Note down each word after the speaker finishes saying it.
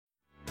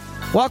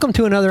Welcome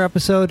to another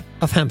episode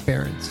of Hemp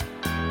Barons.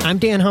 I'm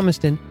Dan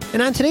Humiston,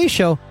 and on today's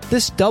show,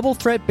 this double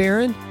threat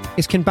baron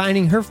is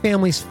combining her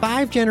family's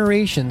 5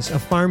 generations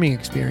of farming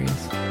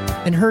experience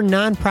and her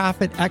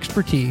nonprofit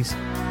expertise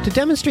to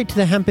demonstrate to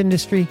the hemp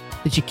industry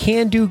that you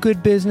can do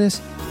good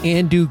business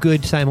and do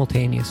good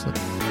simultaneously.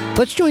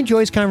 Let's join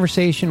Joy's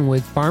conversation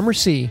with Farmer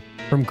C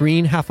from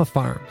Green Heffa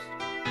Farms.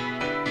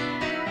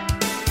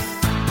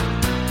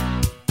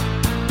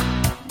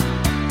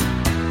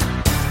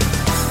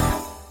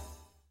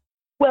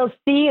 Well,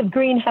 C of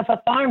Green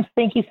Heffa Farms,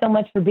 thank you so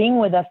much for being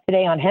with us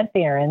today on Hemp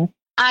Barons.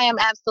 I am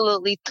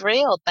absolutely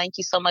thrilled. Thank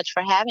you so much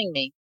for having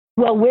me.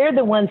 Well, we're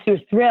the ones who are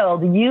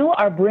thrilled. You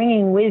are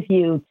bringing with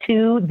you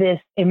to this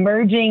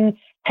emerging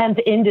hemp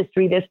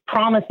industry, this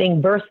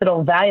promising,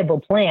 versatile, valuable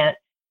plant,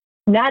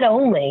 not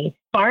only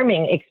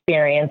farming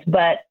experience,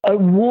 but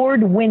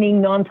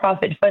award-winning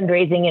nonprofit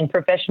fundraising and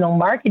professional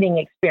marketing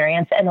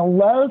experience and a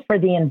love for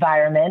the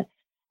environment.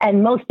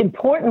 And most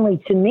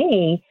importantly to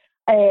me,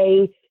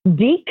 a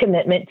deep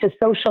commitment to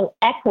social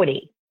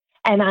equity.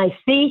 And I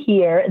see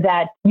here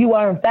that you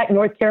are, in fact,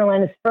 North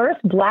Carolina's first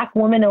Black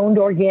woman-owned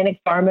organic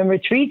farm and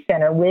retreat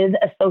center with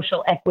a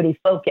social equity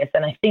focus.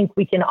 And I think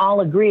we can all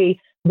agree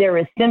there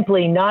is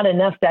simply not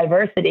enough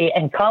diversity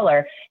and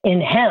color in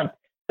hemp.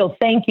 So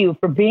thank you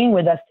for being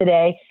with us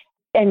today.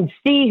 And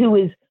C, who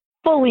is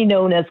fully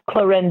known as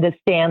Clarenda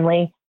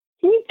Stanley,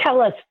 can you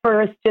tell us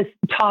first, just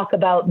talk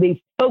about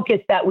the focus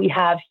that we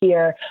have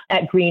here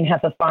at Green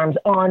Heffa Farms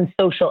on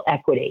social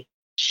equity?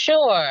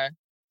 Sure.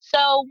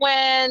 So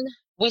when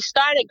we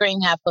started Green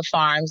Heffa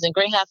Farms, and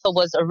Green Heffa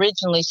was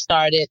originally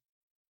started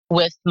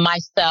with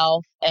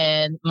myself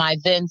and my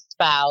then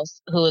spouse,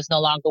 who is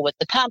no longer with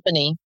the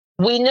company,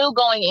 we knew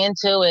going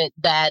into it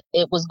that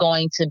it was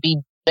going to be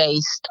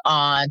based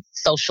on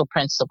social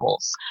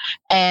principles.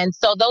 And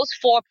so those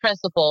 4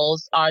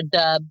 principles are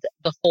dubbed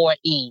the 4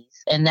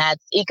 E's, and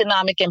that's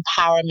economic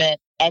empowerment,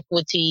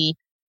 equity,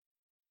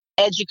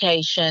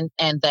 education,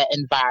 and the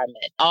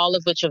environment, all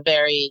of which are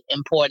very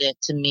important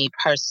to me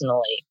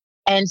personally.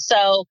 And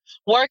so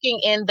working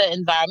in the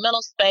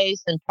environmental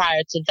space, and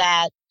prior to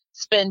that,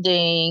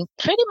 spending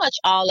pretty much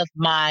all of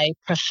my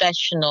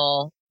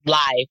professional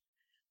life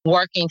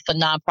working for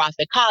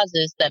nonprofit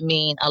causes that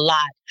mean a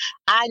lot.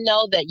 I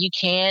know that you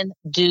can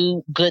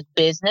do good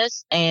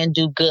business and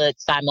do good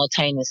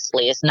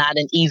simultaneously. It's not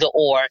an either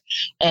or,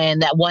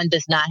 and that one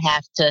does not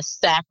have to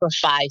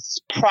sacrifice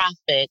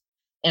profit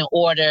in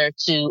order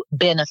to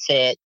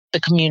benefit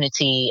the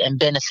community and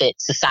benefit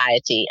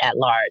society at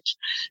large.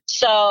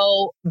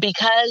 So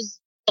because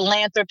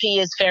philanthropy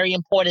is very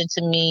important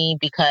to me,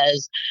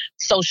 because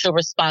social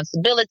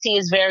responsibility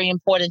is very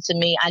important to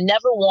me, I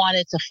never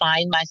wanted to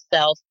find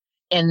myself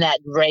in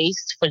that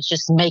race for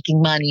just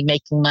making money.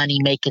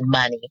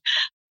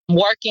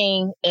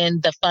 Working in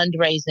the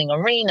fundraising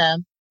arena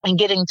and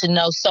getting to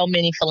know so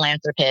many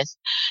philanthropists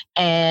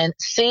and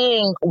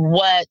seeing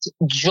what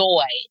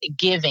joy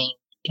giving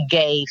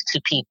gave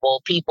to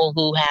people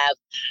who have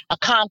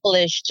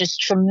accomplished just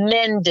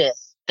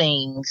tremendous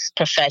things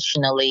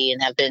professionally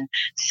and have been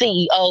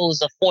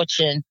CEOs of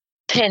Fortune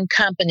 10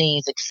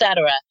 companies,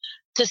 etc.,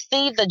 to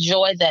see the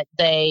joy that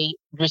they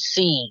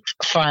receive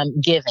from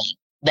giving.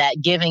 That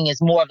giving is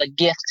more of a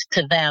gift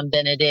to them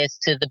than it is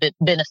to the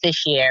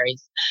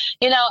beneficiaries.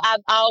 You know,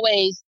 I've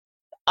always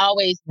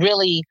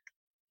really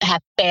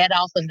have fed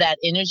off of that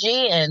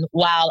energy. And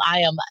while I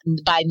am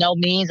by no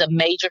means a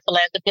major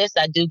philanthropist,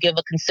 I do give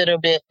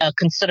a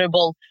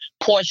considerable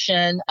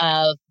portion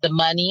of the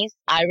monies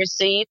I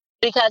receive,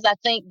 because I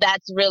think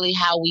that's really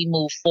how we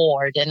move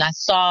forward. And I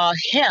saw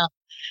hemp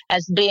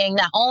as being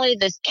not only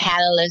this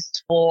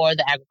catalyst for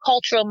the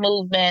agricultural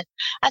movement,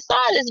 I saw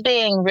it as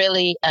being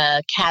really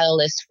a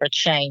catalyst for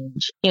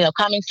change. You know,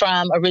 coming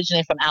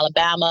originally from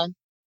Alabama,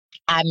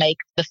 I make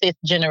the 5th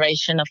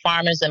generation of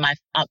farmers in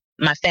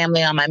my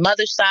family on my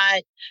mother's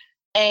side.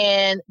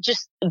 And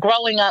just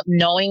growing up,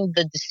 knowing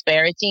the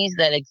disparities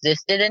that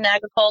existed in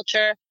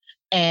agriculture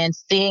and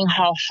seeing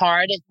how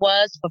hard it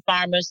was for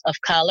farmers of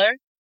color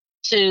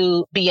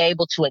to be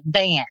able to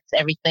advance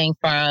everything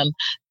from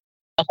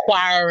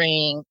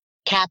acquiring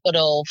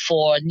capital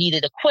for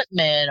needed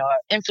equipment or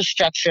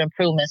infrastructure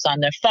improvements on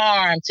their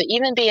farm to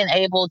even being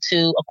able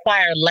to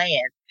acquire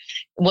land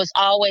was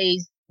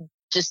always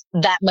just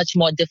that much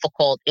more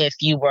difficult if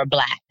you were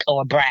Black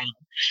or brown.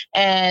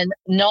 And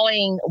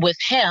knowing with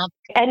hemp.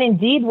 And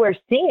indeed, we're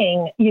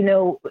seeing, you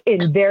know,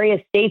 in various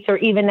states or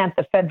even at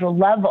the federal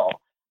level,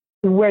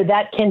 where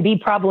that can be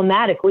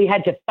problematic. We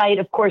had to fight,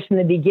 of course, in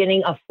the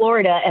beginning of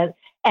Florida,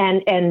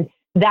 and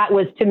that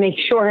was to make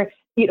sure,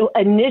 you know,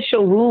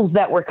 initial rules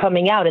that were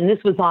coming out, and this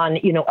was on,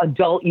 you know,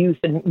 adult use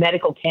and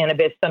medical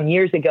cannabis some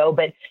years ago,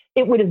 but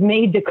it would have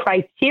made the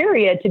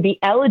criteria to be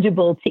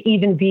eligible to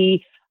even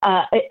be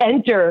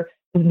enter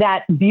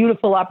that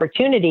beautiful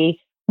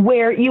opportunity,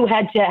 where you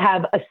had to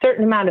have a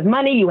certain amount of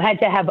money, you had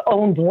to have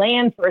owned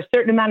land for a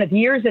certain amount of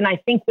years. And I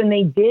think when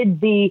they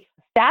did the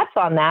stats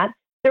on that,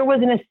 there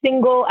wasn't a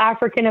single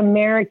African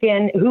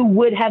American who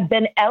would have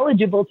been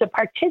eligible to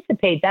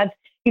participate. That's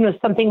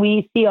something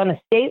we see on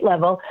a state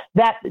level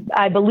that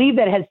I believe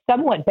that has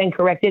somewhat been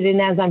corrected.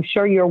 And as I'm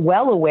sure you're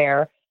well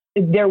aware,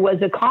 there was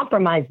a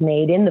compromise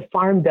made in the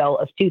Farm Bill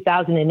of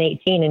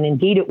 2018. And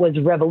indeed, it was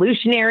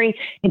revolutionary,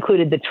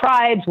 included the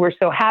tribes. We're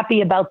so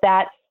happy about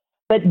that.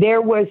 But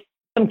there was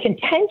some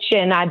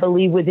contention, I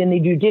believe, within the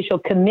Judicial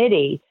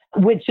Committee,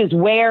 which is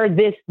where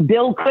this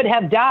bill could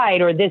have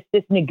died, or this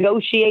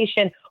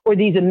negotiation or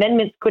these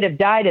amendments could have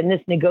died and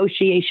this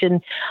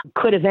negotiation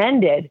could have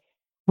ended,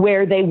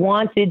 where they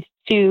wanted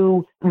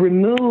to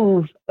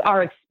remove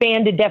our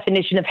expanded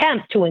definition of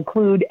hemp to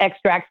include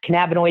extracts,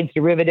 cannabinoids,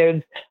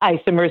 derivatives,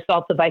 isomers,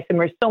 salts of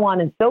isomers, so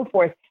on and so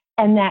forth.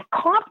 And that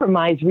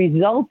compromise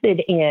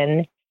resulted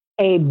in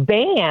a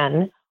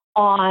ban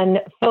on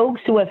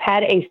folks who have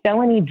had a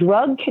felony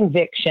drug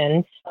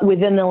conviction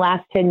within the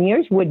last 10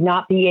 years would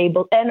not be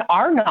able, and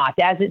are not,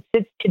 as it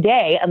sits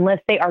today, unless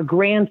they are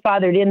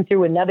grandfathered in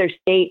through another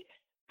state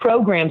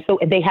program. So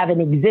they have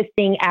an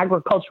existing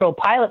agricultural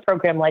pilot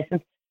program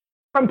license,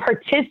 from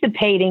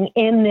participating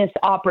in this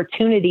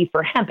opportunity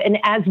for hemp. And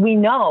as we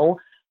know,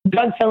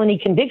 drug felony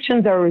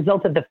convictions are a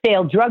result of the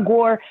failed drug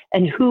war,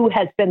 and who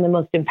has been the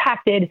most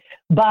impacted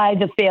by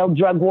the failed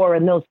drug war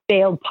and those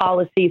failed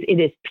policies? It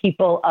is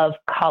people of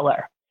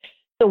color.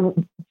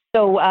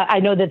 So I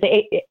know that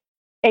the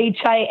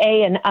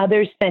HIA and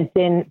others sent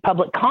in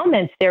public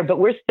comments there, but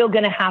we're still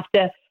going to have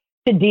to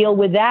deal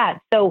with that.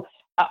 So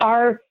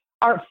our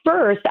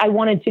first, I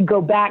wanted to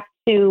go back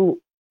to,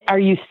 are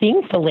you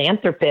seeing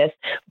philanthropists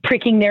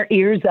pricking their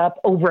ears up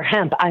over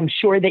hemp? I'm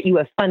sure that you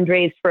have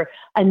fundraised for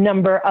a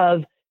number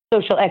of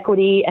social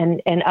equity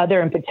and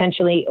other and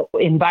potentially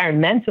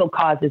environmental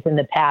causes in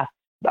the past.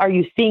 Are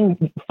you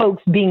seeing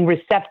folks being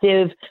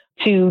receptive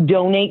to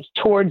donate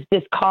towards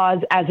this cause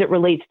as it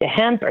relates to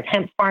hemp or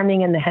hemp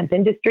farming and the hemp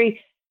industry?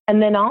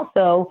 And then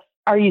also,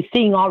 are you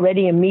seeing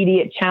already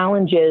immediate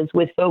challenges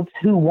with folks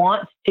who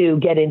want to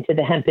get into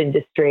the hemp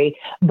industry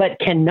but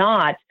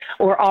cannot,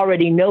 or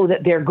already know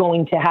that they're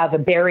going to have a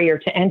barrier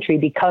to entry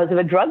because of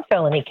a drug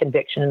felony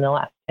conviction in the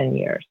last 10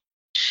 years?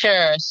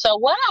 Sure. So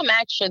what I'm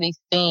actually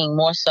seeing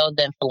more so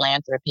than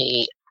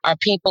philanthropy are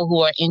people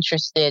who are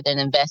interested in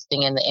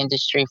investing in the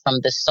industry from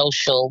the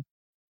social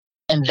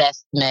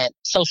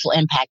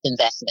impact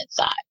investment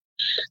side.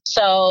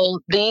 So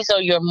these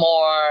are your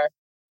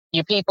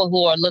people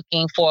who are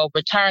looking for a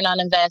return on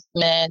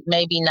investment,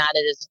 maybe not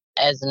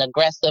as an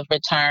aggressive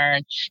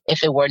return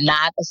if it were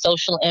not a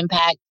social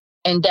impact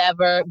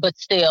endeavor, but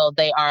still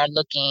they are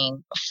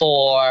looking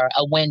for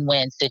a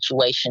win-win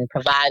situation,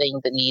 providing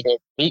the needed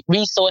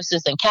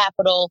resources and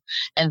capital,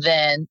 and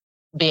then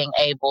being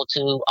able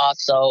to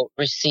also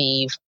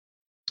receive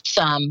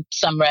some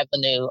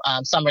revenue,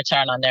 some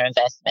return on their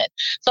investment.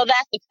 So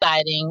that's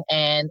exciting.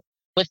 And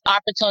with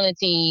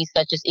opportunities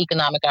such as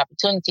economic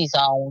opportunity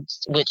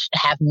zones, which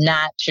have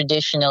not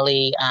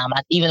traditionally,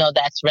 even though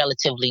that's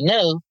relatively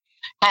new,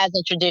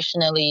 hasn't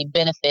traditionally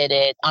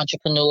benefited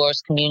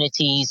entrepreneurs,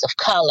 communities of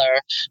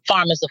color,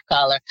 farmers of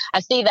color. I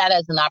see that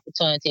as an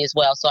opportunity as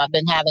well. So I've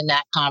been having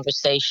that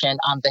conversation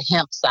on the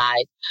hemp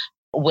side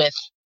with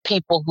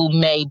people who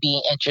may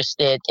be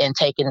interested in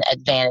taking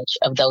advantage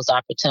of those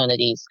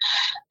opportunities.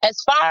 As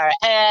far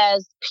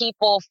as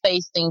people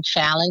facing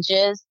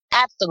challenges,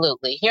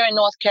 absolutely. Here in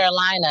North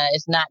Carolina,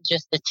 it's not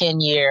just the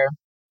 10-year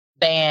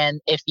ban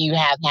if you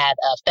have had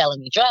a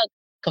felony drug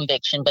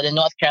conviction, but in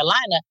North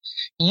Carolina,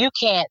 you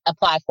can't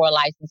apply for a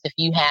license if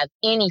you have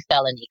any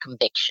felony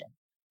conviction,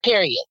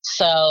 period.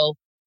 So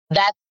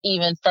that's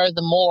even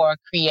furthermore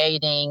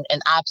creating an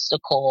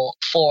obstacle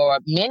for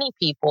many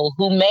people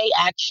who may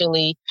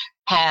actually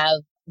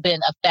have been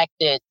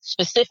affected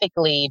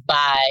specifically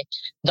by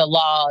the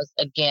laws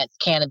against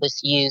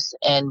cannabis use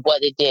and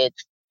what it did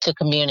to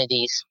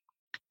communities,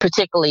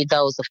 particularly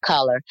those of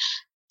color.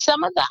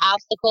 Some of the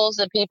obstacles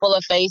that people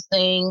are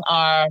facing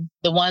are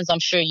the ones I'm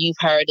sure you've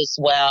heard as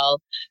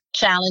well.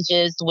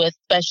 Challenges with,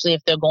 especially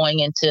if they're going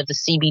into the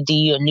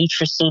CBD or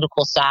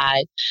nutraceutical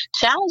side,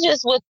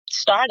 challenges with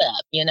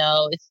startup.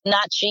 It's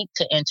not cheap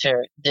to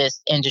enter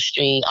this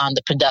industry on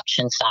the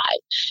production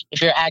side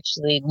if you're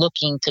actually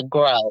looking to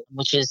grow,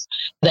 which is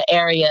the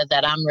area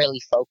that I'm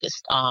really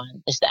focused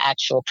on, is the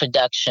actual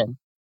production.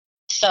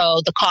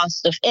 So the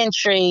cost of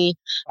entry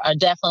are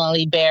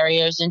definitely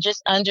barriers, and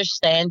just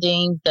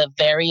understanding the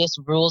various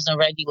rules and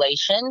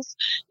regulations.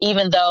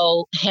 Even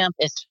though hemp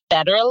is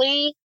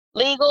federally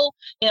legal,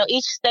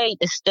 each state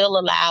is still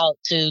allowed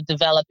to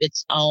develop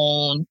its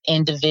own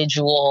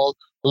individual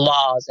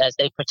laws as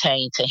they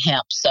pertain to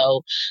hemp.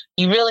 So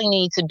you really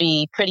need to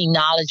be pretty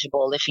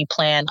knowledgeable if you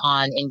plan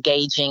on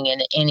engaging in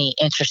any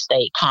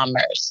interstate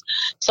commerce.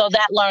 So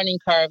that learning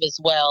curve as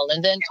well.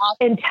 And then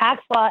in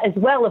tax law as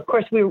well, of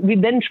course, we've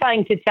been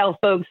trying to tell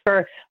folks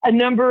for a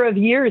number of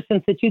years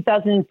since the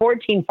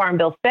 2014 Farm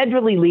Bill,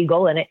 federally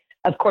legal. And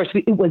of course,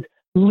 it was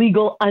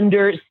legal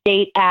under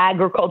state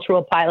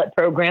agricultural pilot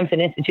programs and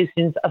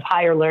institutions of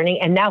higher learning,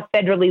 and now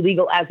federally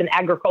legal as an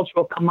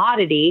agricultural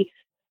commodity.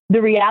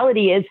 The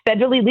reality is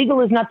federally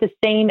legal is not the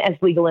same as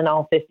legal in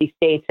all 50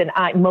 states. And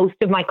most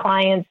of my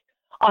clients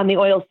on the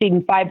oilseed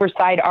and fiber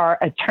side are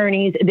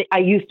attorneys. I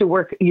used to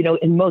work,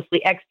 in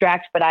mostly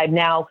extracts, but I'm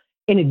now,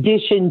 in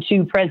addition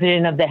to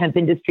president of the Hemp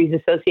Industries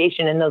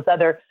Association and those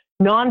other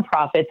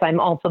nonprofits, I'm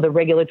also the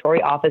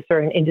regulatory officer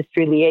and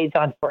industry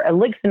liaison for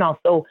Elixinol.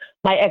 So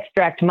my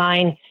extract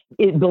mine,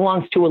 it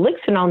belongs to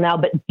Elixinol now,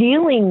 but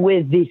dealing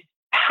with this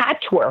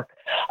patchwork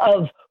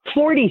of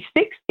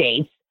 46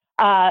 states,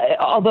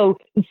 although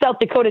South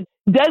Dakota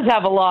does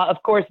have a law,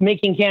 of course,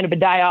 making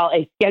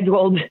cannabidiol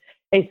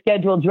a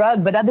scheduled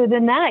drug. But other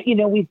than that,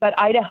 we've got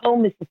Idaho,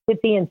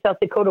 Mississippi, and South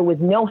Dakota with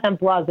no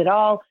hemp laws at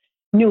all.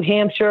 New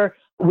Hampshire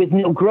with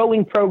no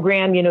growing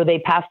program. They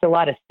passed a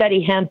lot of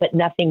study hemp, but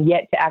nothing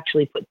yet to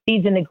actually put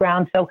seeds in the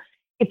ground. So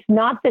it's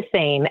not the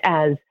same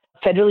as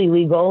federally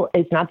legal.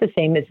 It's not the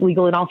same. It's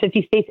legal in all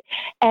 50 states.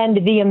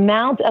 And the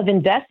amount of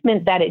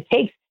investment that it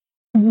takes,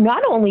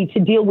 not only to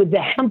deal with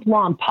the hemp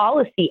law and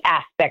policy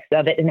aspects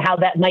of it and how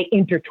that might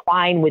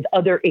intertwine with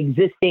other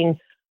existing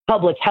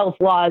public health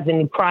laws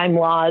and crime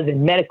laws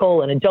and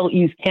medical and adult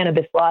use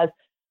cannabis laws,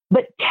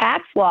 but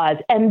tax laws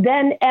and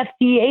then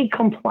FDA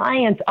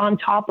compliance on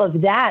top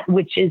of that,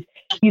 which is,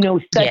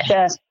 such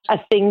a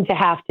thing to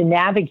have to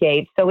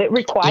navigate. So it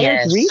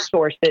requires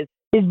resources.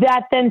 Is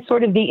that then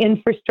sort of the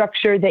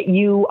infrastructure that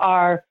you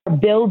are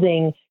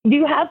building? Do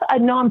you have a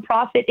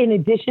nonprofit in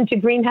addition to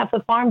Green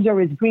Heifer Farms, or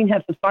is Green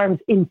Heifer Farms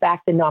in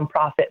fact a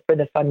nonprofit for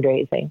the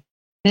fundraising?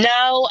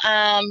 No.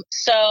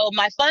 So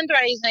my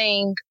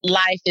fundraising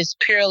life is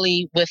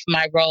purely with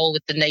my role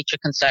with the Nature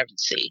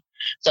Conservancy.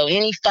 So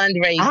any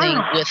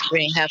fundraising with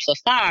Green Heifer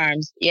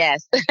Farms,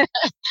 yes,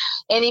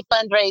 any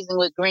fundraising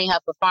with Green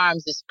Heifer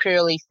Farms is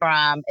purely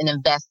from an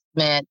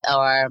investment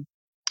or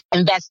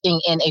investing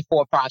in a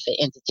for-profit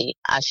entity,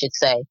 I should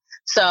say.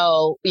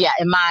 So yeah,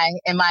 in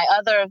my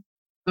other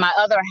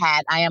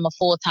hat, I am a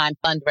full-time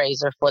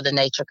fundraiser for the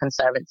Nature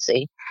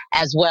Conservancy,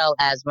 as well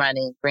as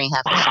running Green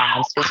Heifer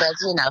Farms,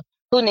 because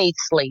who needs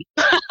sleep?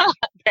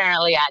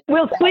 Apparently, I do.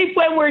 We'll sleep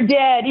when we're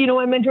dead.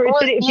 My mentor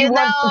said, if you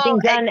want something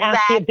done,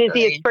 ask the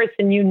busiest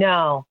person you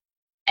know.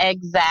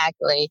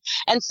 Exactly.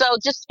 And so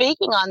just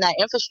speaking on that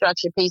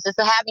infrastructure piece, it's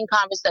having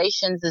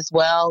conversations as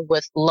well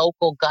with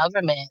local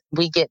government.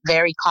 We get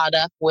very caught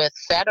up with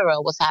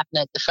what's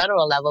happening at the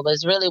federal level, but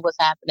it's really what's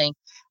happening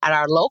at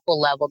our local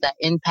level that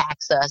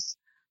impacts us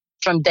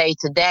from day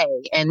to day.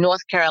 And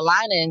North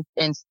Carolina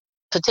in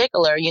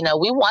particular,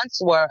 we once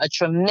were a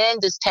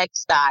tremendous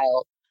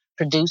textile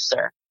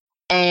producer.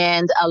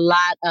 And a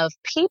lot of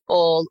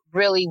people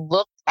really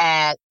looked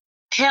at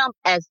hemp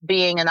as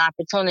being an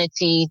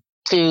opportunity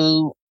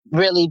to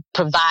really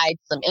provide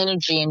some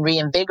energy and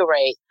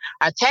reinvigorate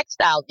our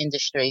textile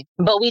industry.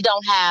 But we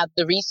don't have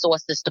the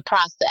resources to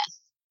process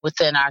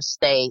within our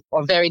state,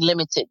 or very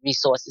limited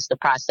resources to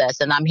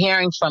process. And I'm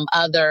hearing from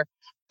other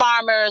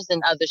farmers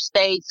in other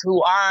states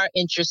who are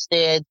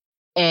interested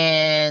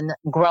in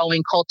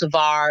growing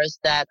cultivars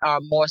that are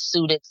more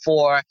suited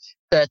for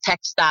the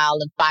textile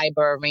and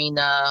fiber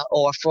arena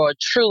or for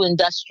true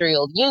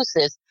industrial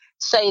uses,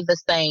 say the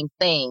same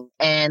thing.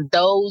 And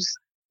those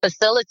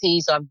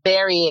facilities are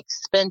very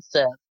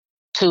expensive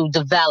to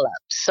develop.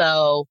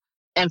 So,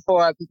 and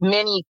for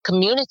many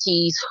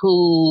communities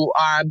who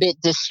are a bit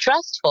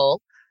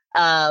distrustful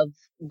of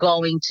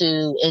going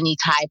to any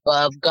type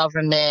of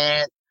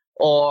government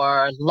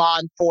or law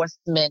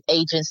enforcement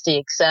agency,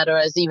 et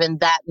cetera, is even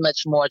that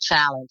much more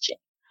challenging.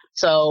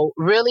 So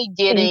really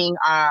getting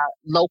our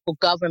local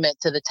government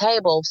to the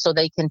table so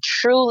they can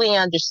truly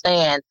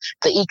understand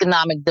the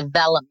economic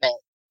development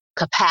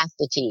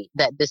capacity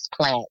that this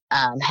plant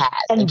has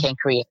and can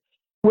create.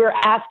 We're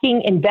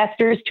asking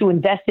investors to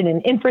invest in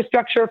an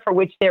infrastructure for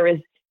which there is,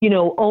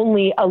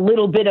 only a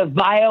little bit of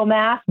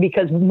biomass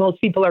because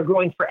most people are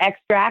growing for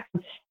extracts.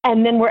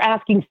 And then we're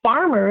asking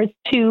farmers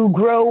to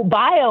grow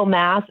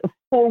biomass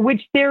for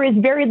which there is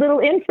very little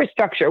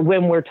infrastructure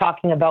when we're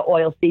talking about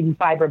oilseed and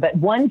fiber. But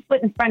one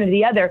foot in front of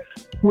the other,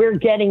 we're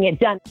getting it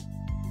done.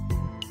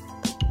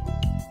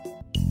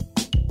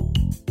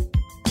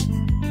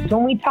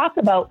 When we talk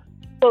about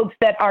folks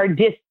that are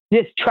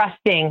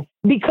distrusting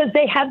because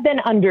they have been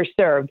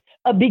underserved,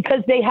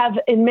 because they have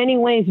in many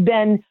ways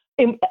been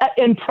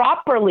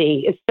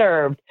improperly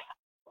served,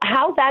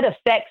 how that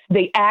affects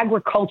the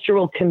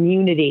agricultural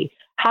community,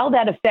 how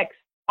that affects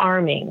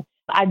farming.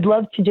 I'd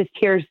love to just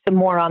hear some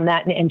more on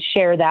that and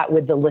share that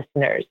with the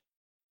listeners.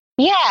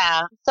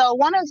 Yeah. So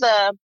one of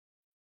the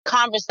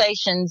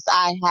conversations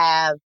I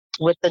have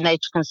with the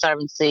Nature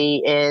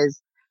Conservancy is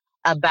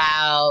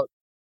about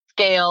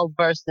scale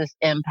versus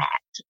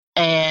impact.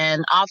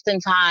 And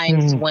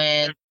oftentimes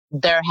when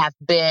there have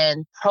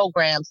been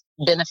programs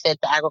benefit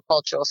the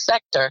agricultural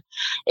sector,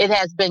 it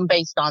has been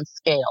based on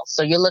scale.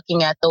 So you're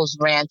looking at those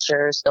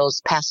ranchers,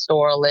 those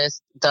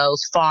pastoralists,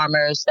 those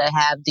farmers that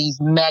have these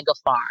mega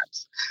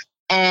farms.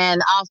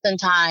 And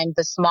oftentimes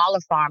the smaller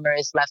farmer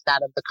is left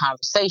out of the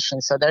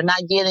conversation. So they're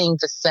not getting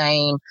the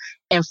same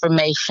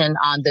information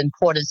on the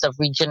importance of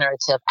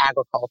regenerative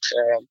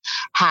agriculture and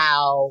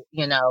how,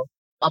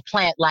 a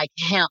plant like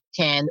hemp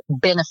can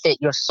benefit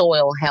your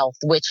soil health,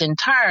 which in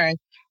turn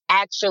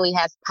actually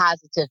has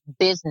positive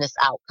business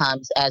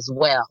outcomes as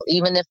well.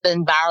 Even if the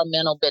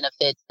environmental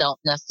benefits don't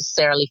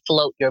necessarily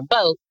float your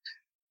boat,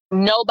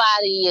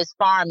 nobody is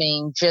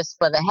farming just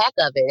for the heck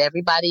of it.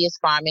 Everybody is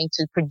farming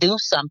to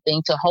produce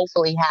something, to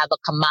hopefully have a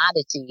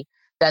commodity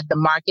that the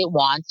market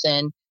wants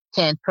and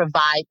can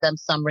provide them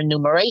some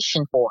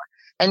remuneration for.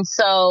 And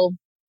so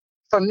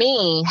for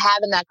me,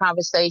 having that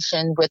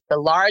conversation with the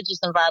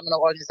largest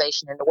environmental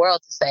organization in the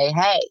world to say,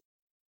 hey,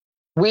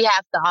 we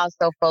have to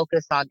also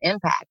focus on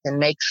impact and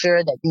make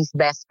sure that these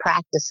best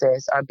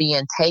practices are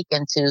being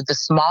taken to the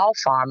small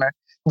farmer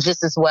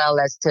just as well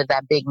as to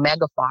that big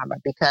mega farmer.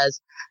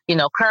 Because,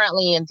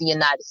 currently in the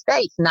United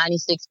States,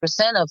 96%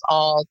 of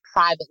all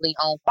privately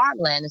owned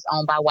farmland is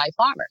owned by white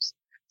farmers.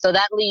 So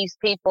that leaves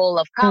people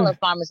of color,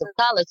 farmers of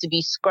color, to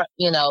be,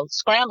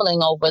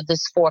 scrambling over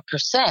this 4%.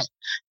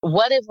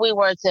 What if we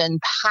were to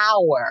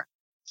empower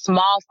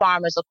small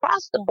farmers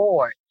across the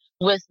board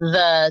with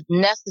the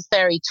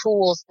necessary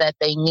tools that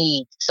they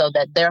need so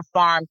that their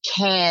farm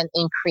can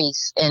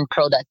increase in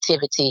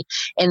productivity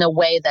in a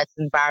way that's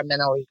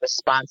environmentally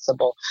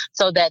responsible,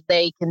 so that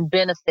they can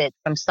benefit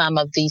from some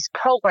of these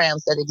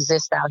programs that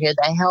exist out here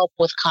that help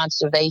with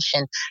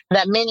conservation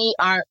that many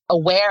aren't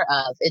aware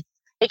of.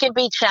 It can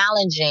be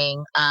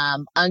challenging,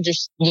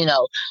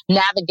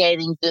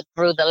 navigating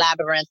through the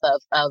labyrinth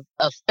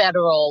of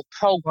federal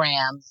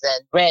programs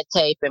and red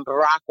tape and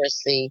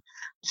bureaucracy.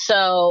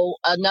 So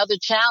another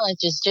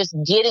challenge is just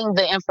getting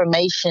the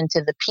information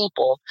to the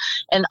people,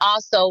 and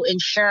also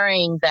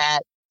ensuring that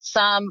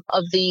some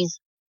of these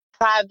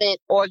private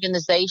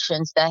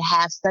organizations that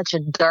have such a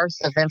dearth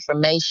of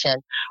information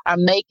are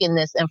making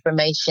this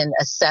information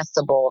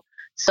accessible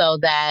so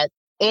that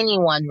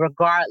anyone,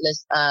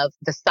 regardless of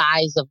the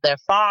size of their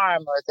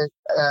farm or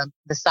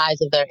the size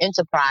of their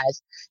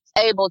enterprise,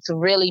 is able to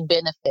really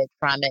benefit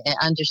from it and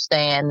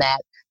understand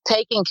that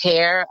taking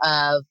care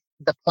of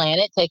the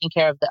planet, taking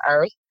care of the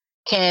earth,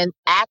 can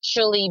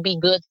actually be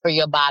good for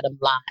your bottom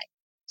line.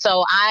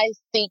 So I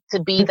seek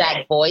to be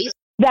that voice.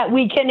 That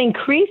we can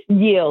increase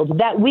yield,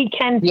 that we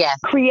can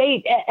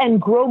create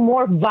and grow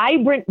more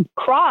vibrant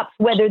crops,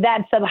 whether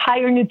that's a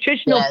higher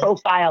nutritional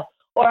profile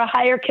or a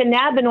higher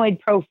cannabinoid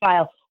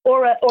profile,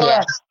 or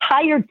a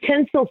higher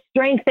tensile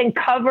strength and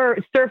cover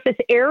surface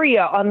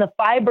area on the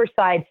fiber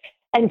side.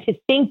 And to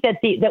think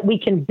that we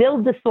can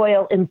build the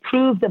soil,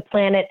 improve the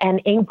planet,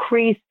 and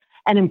increase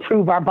and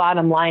improve our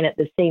bottom line at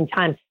the same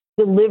time,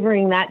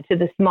 delivering that to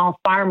the small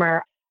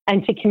farmer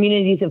and to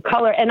communities of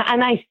color. And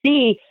I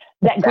see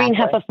that Green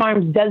Heifer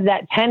Farms does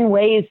that 10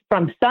 ways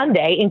from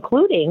Sunday,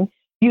 including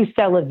you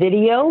sell a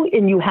video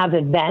and you have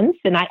events.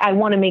 And I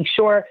want to make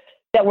sure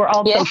that we're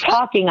also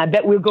talking. I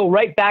bet we'll go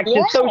right back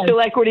to social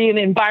equity and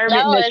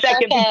environment in a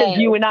second, because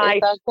you and I,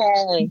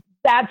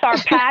 that's our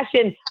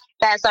passion.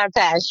 That's our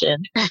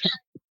passion.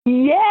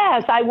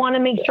 Yes, I want to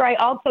make sure I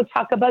also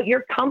talk about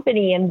your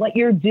company and what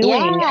you're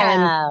doing.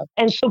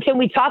 And so can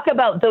we talk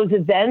about those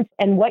events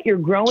and what you're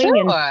growing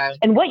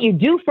and what you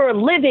do for a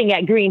living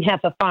at Green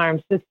Heifer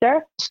Farms,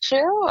 sister?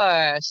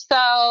 Sure.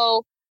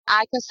 So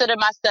I consider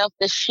myself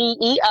the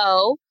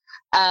CEO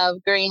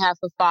of Green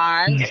Heifer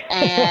Farms,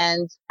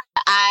 and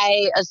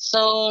I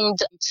assumed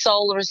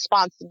sole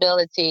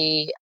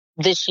responsibility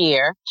this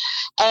year.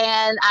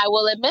 And I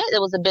will admit it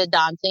was a bit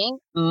daunting.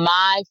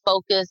 My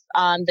focus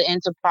on the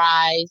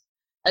enterprise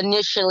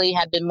initially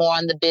had been more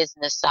on the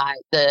business side.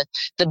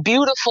 The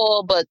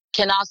beautiful but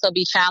can also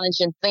be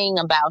challenging thing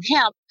about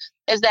hemp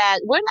is that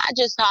we're not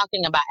just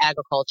talking about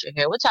agriculture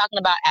here. We're talking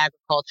about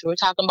agriculture. We're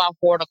talking about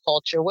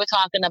horticulture. We're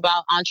talking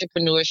about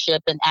entrepreneurship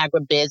and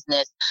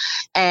agribusiness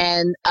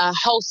and a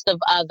host of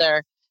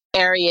other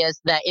areas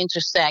that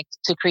intersect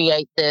to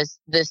create this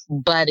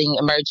budding,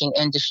 emerging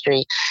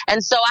industry.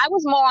 And so I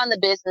was more on the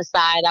business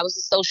side. I was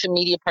a social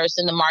media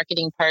person, the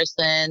marketing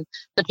person,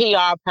 the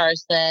PR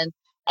person.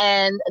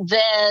 And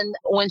then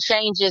when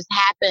changes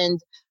happened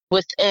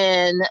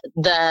within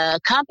the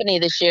company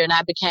this year and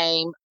I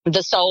became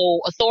the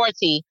sole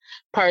authority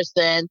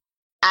person,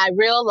 I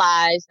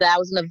realized that I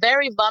was in a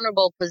very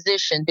vulnerable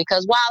position,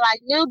 because while I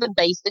knew the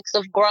basics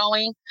of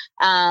growing,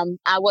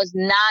 I was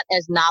not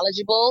as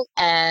knowledgeable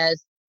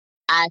as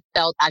I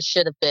felt I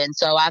should have been.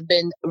 So I've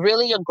been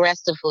really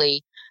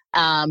aggressively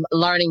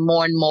learning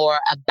more and more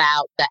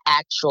about the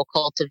actual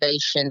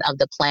cultivation of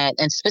the plant,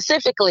 and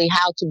specifically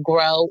how to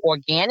grow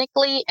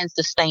organically and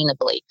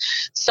sustainably.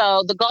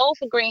 So the goal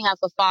for Green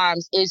Heifer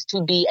Farms is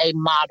to be a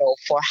model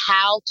for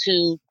how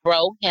to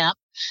grow hemp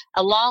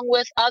along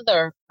with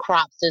other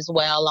crops as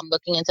well. I'm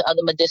looking into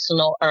other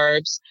medicinal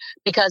herbs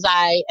because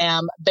I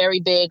am very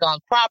big on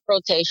crop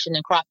rotation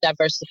and crop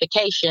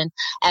diversification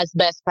as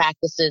best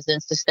practices in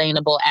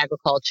sustainable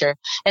agriculture.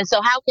 And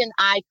so how can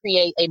I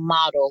create a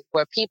model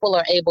where people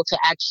are able to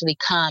actually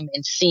come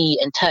and see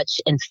and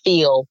touch and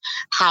feel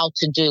how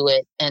to do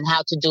it, and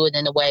how to do it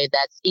in a way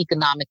that's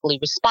economically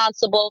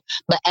responsible,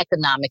 but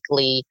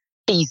economically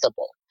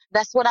feasible?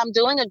 That's what I'm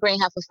doing at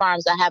Green Heifer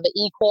Farms. I have an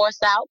e-course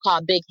out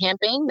called Big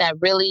Hemping that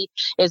really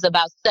is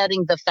about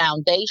setting the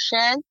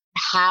foundation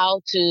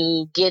how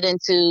to get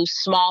into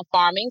small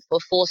farming for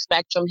full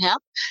spectrum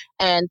hemp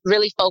and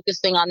really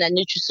focusing on that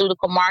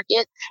nutraceutical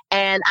market.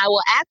 And I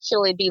will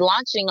actually be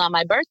launching on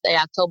my birthday,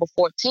 October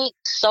 14th,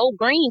 So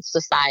Green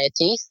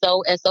Society,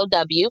 So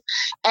SOW.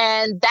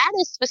 And that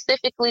is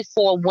specifically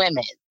for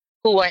women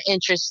who are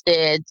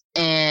interested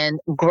in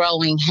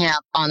growing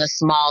hemp on a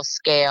small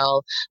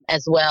scale,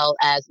 as well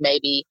as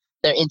maybe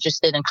they're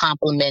interested in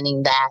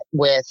complementing that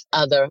with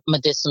other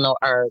medicinal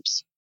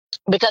herbs.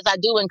 Because I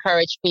do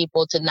encourage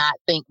people to not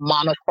think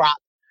monocrop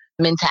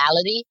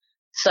mentality.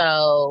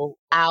 So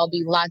I'll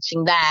be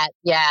launching that,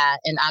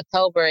 in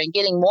October and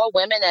getting more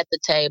women at the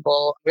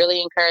table,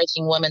 really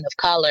encouraging women of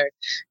color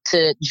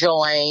to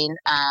join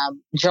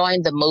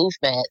the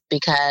movement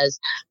because,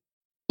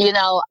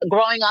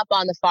 growing up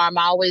on the farm,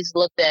 I always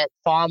looked at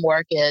farm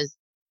work as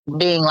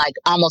being like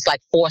almost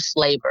like forced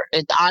labor.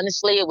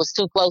 Honestly, it was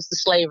too close to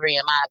slavery,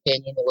 in my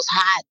opinion. It was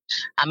hot.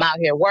 I'm out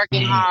here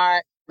working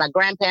hard. My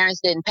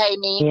grandparents didn't pay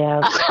me.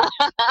 Yeah.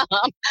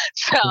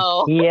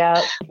 So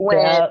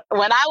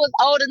when I was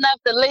old enough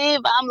to leave,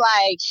 I'm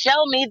like,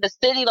 show me the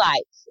city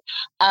lights.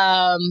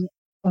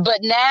 But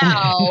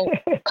now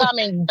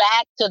coming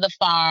back to the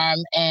farm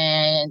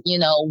and,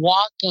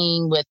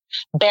 walking with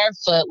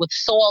barefoot with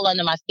soil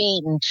under my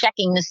feet and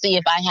checking to see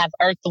if I have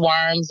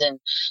earthworms and,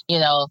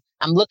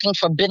 I'm looking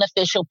for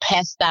beneficial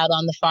pests out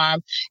on the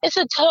farm. It's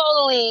a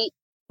totally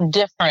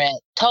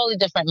different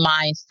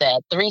mindset,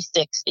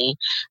 360,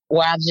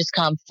 where I've just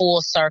come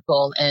full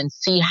circle and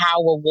see how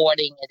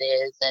rewarding it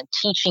is and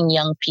teaching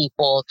young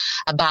people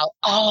about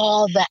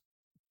all the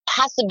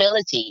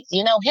possibilities.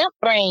 Hemp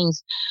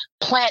brings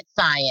plant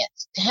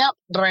science. Hemp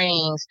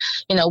brings,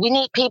 we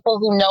need people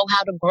who know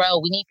how to grow.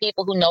 We need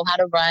people who know how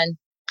to run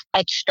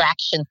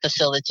extraction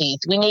facilities.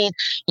 We need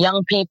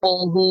young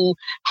people who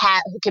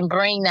can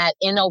bring that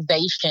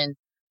innovation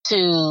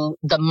to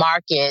the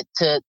market,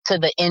 to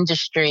the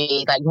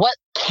industry. Like, what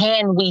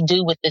can we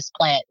do with this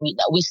plant?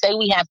 We say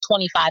we have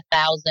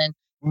 25,000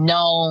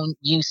 known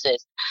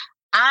uses.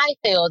 I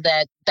feel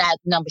that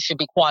number should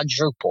be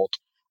quadrupled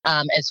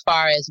as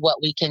far as what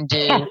we can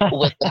do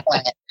with the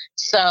plant.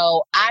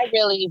 So I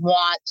really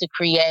want to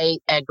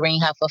create at Green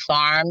Heifer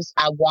Farms.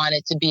 I want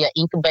it to be an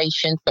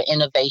incubation for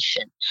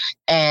innovation,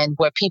 and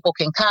where people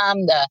can come.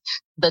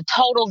 The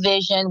total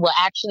vision will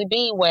actually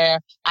be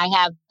where I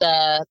have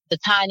the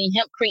tiny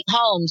hempcrete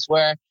homes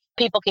where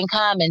people can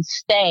come and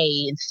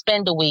stay and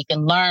spend a week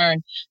and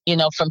learn,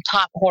 from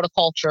top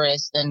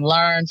horticulturists and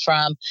learn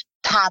from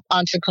top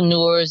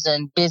entrepreneurs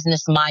and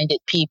business-minded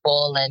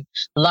people and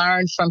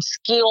learn from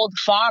skilled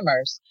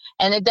farmers.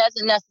 And it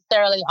doesn't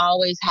necessarily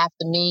always have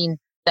to mean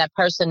that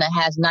person that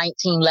has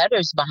 19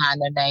 letters behind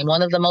their name.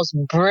 One of the most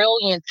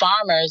brilliant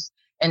farmers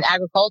and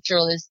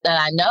agriculturalists that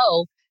I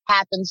know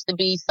happens to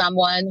be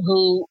someone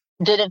who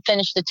didn't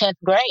finish the 10th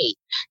grade,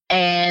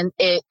 and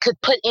it could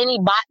put any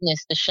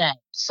botanist to shame.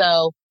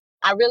 So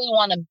I really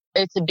want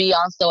it to be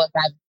also a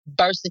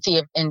diversity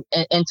of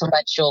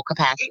intellectual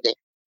capacity.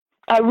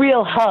 A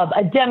real hub,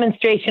 a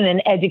demonstration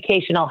and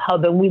educational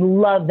hub. And we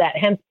love that.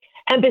 Hemp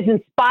is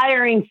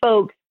inspiring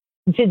folks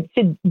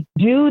to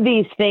do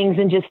these things.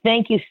 And just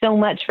thank you so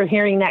much for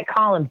hearing that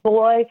call. And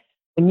boy,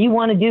 when you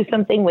want to do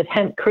something with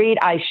hempcrete,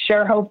 I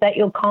sure hope that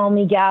you'll call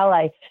me, gal.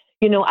 I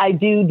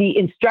do the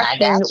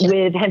instruction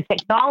with Hemp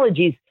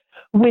Technologies,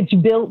 which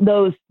built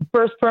those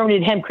first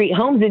permanent hempcrete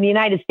homes in the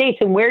United States.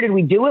 And where did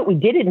we do it? We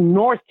did it in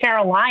North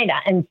Carolina.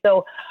 And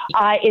so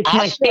it's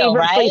Asheville,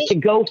 my favorite place to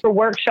go for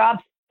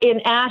workshops. In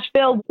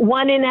Asheville,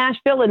 one in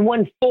Asheville and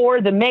one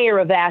for the mayor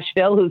of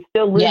Asheville, who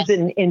still lives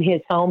in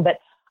his home. But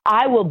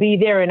I will be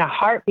there in a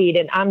heartbeat.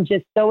 And I'm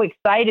just so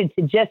excited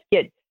to just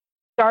get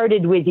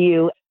started with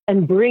you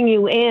and bring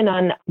you in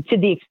on to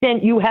the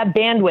extent you have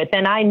bandwidth.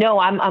 And I know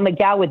I'm a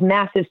gal with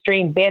massive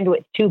stream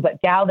bandwidth too,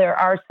 but gal, there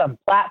are some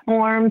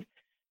platforms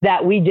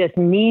that we just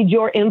need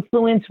your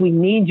influence. We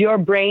need your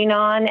brain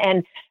on.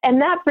 And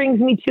that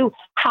brings me to,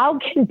 how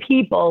can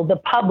people, the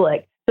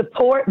public,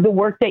 support the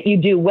work that you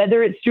do,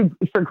 whether it's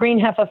for Green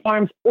Heifer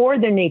Farms or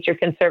the Nature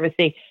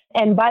Conservancy?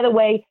 And by the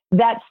way,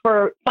 that's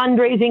for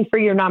fundraising for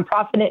your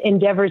nonprofit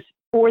endeavors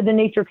for the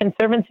Nature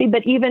Conservancy,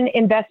 but even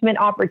investment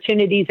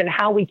opportunities and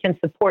how we can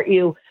support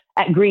you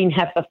at Green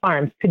Heifer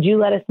Farms. Could you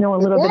let us know a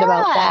little bit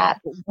about that?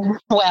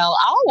 Well,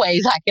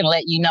 always I can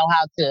let you know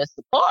how to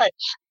support.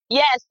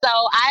 Yes, so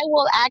I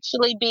will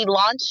actually be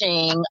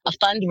launching a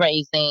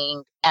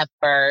fundraising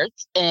effort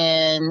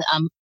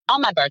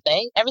on my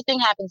birthday. Everything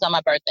happens on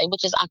my birthday,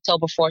 which is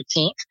October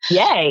 14th.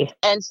 Yay.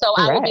 And so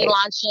I will be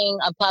launching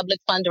a public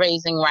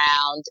fundraising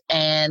round,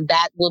 and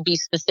that will be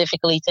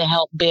specifically to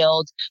help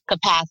build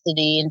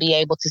capacity and be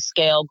able to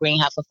scale Green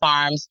Heifer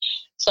Farms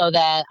so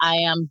that I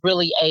am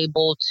really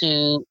able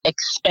to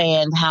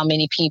expand how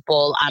many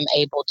people I'm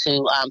able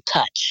to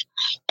touch.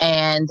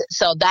 And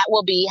so that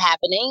will be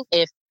happening.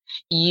 If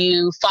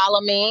you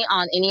follow me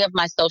on any of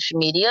my social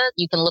media,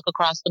 you can look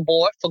across the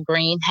board for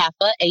Green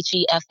Heifer,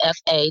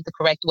 HEFFA, the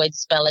correct way to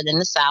spell it in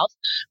the South,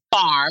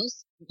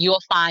 Farms.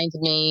 you'll find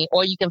me,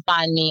 or you can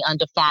find me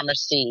under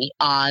Pharmacy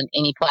on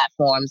any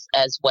platforms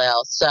as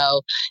well.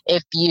 So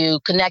if you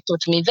connect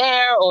with me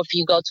there, or if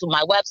you go to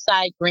my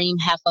website,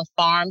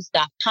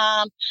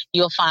 greenheiferfarms.com,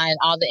 you'll find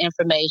all the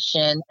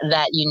information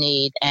that you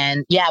need.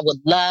 And yeah, I would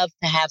love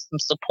to have some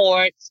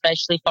support,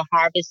 especially for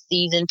harvest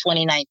season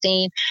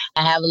 2019.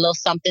 I have a little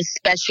something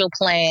special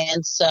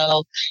planned.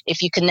 So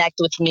if you connect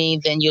with me,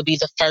 then you'll be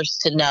the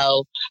first to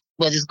know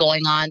what is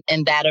going on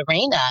in that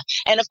arena.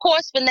 And of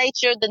course, for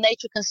nature, the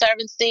Nature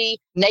Conservancy,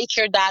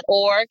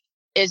 nature.org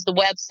is the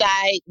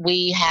website.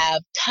 We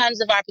have tons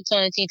of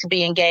opportunity to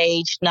be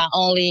engaged, not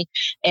only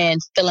in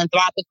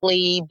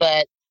philanthropically,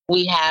 but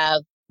we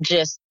have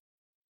just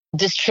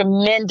this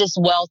tremendous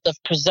wealth of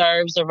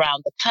preserves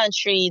around the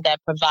country that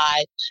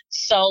provide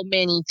so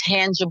many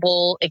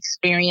tangible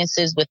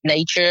experiences with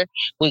nature.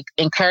 We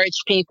encourage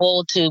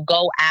people to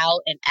go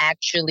out and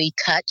actually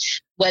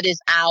touch what is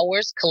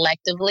ours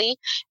collectively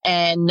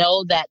and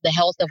know that the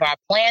health of our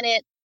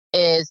planet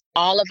is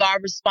all of our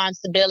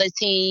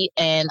responsibility,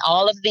 and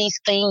all of these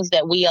things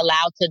that we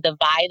allow to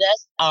divide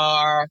us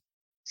are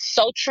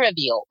so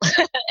trivial.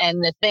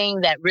 And the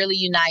thing that really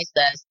unites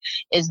us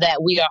is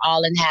that we are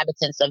all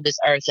inhabitants of this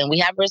earth, and we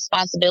have a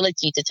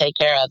responsibility to take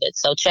care of it.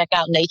 So check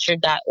out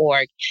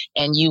nature.org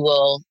and you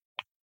will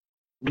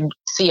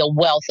see a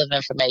wealth of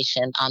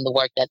information on the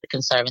work that the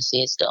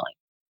Conservancy is doing.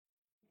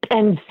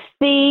 And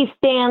see,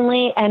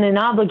 Stanley, and an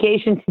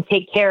obligation to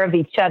take care of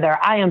each other.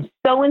 I am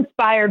so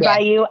inspired by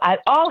you.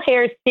 All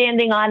hair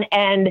standing on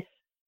end,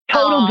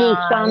 total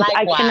goosebumps.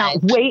 Likewise. I cannot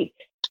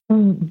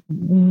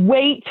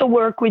wait to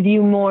work with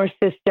you more,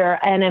 sister.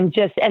 And I'm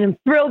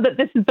thrilled that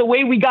this is the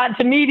way we got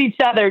to meet each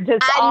other.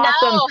 Just awesome.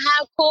 I know.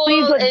 How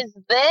cool is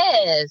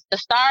this? The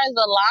stars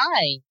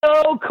align.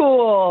 So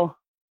cool.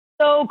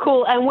 So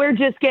cool. And we're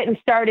just getting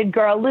started,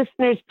 girl.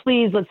 Listeners,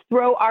 please, let's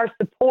throw our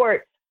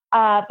support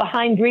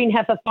behind Green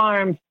Heifer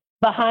Farms,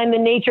 behind the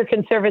Nature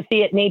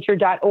Conservancy at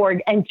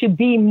nature.org, and to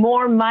be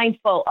more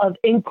mindful of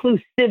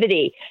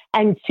inclusivity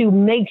and to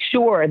make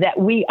sure that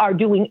we are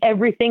doing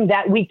everything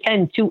that we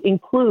can to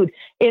include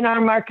in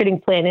our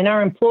marketing plan, in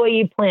our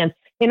employee plans,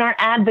 in our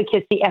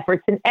advocacy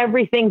efforts, in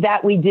everything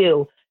that we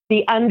do,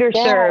 the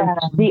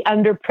underserved, the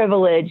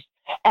underprivileged.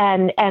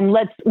 And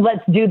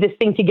let's do this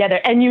thing together.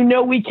 And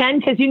we can,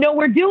 because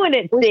we're doing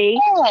it, see?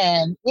 We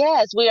can.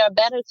 Yes, we are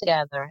better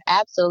together.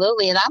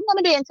 Absolutely. And I'm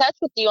going to be in touch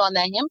with you on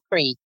the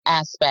hempcrete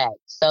aspect.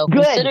 So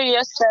consider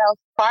yourself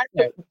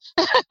partnered.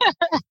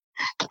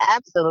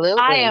 Absolutely.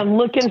 I am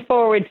looking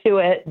forward to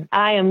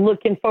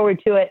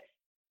it.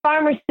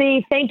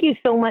 Pharmacy, thank you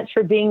so much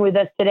for being with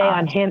us today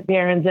on Hemp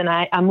Barons. And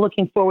I'm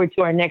looking forward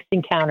to our next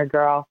encounter,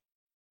 girl.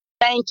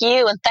 Thank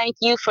you. And thank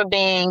you for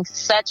being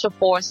such a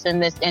force in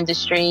this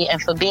industry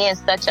and for being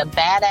such a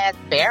badass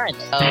Baron.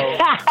 So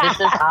this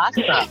is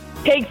awesome.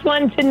 Takes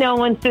one to know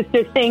one,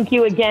 sister. Thank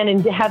you again,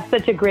 and have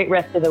such a great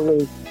rest of the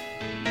week.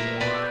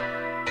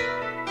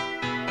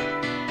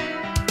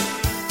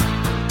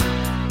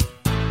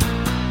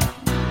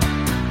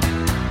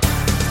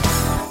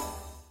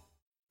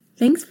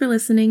 Thanks for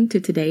listening to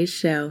today's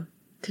show.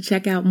 To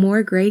check out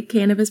more great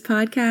cannabis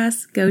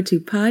podcasts, go to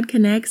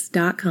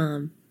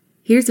podconnects.com.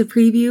 Here's a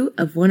preview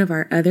of one of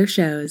our other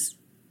shows.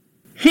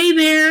 Hey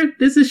there,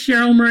 this is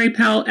Cheryl Murray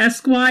Powell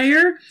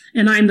Esquire,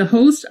 and I'm the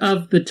host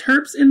of the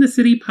Terps in the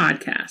City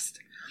podcast.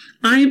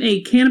 I'm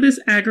a cannabis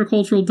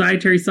agricultural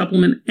dietary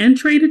supplement and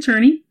trade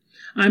attorney.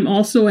 I'm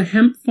also a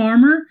hemp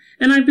farmer,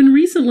 and I've been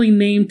recently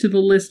named to the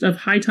list of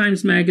High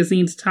Times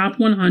Magazine's top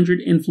 100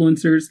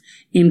 influencers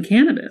in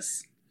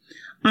cannabis.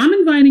 I'm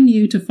inviting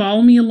you to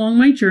follow me along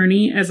my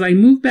journey as I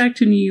move back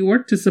to New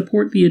York to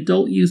support the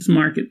adult use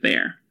market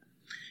there.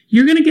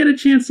 You're going to get a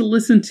chance to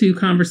listen to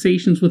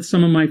conversations with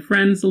some of my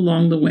friends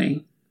along the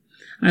way.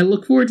 I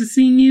look forward to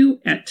seeing you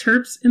at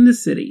Terps in the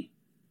City.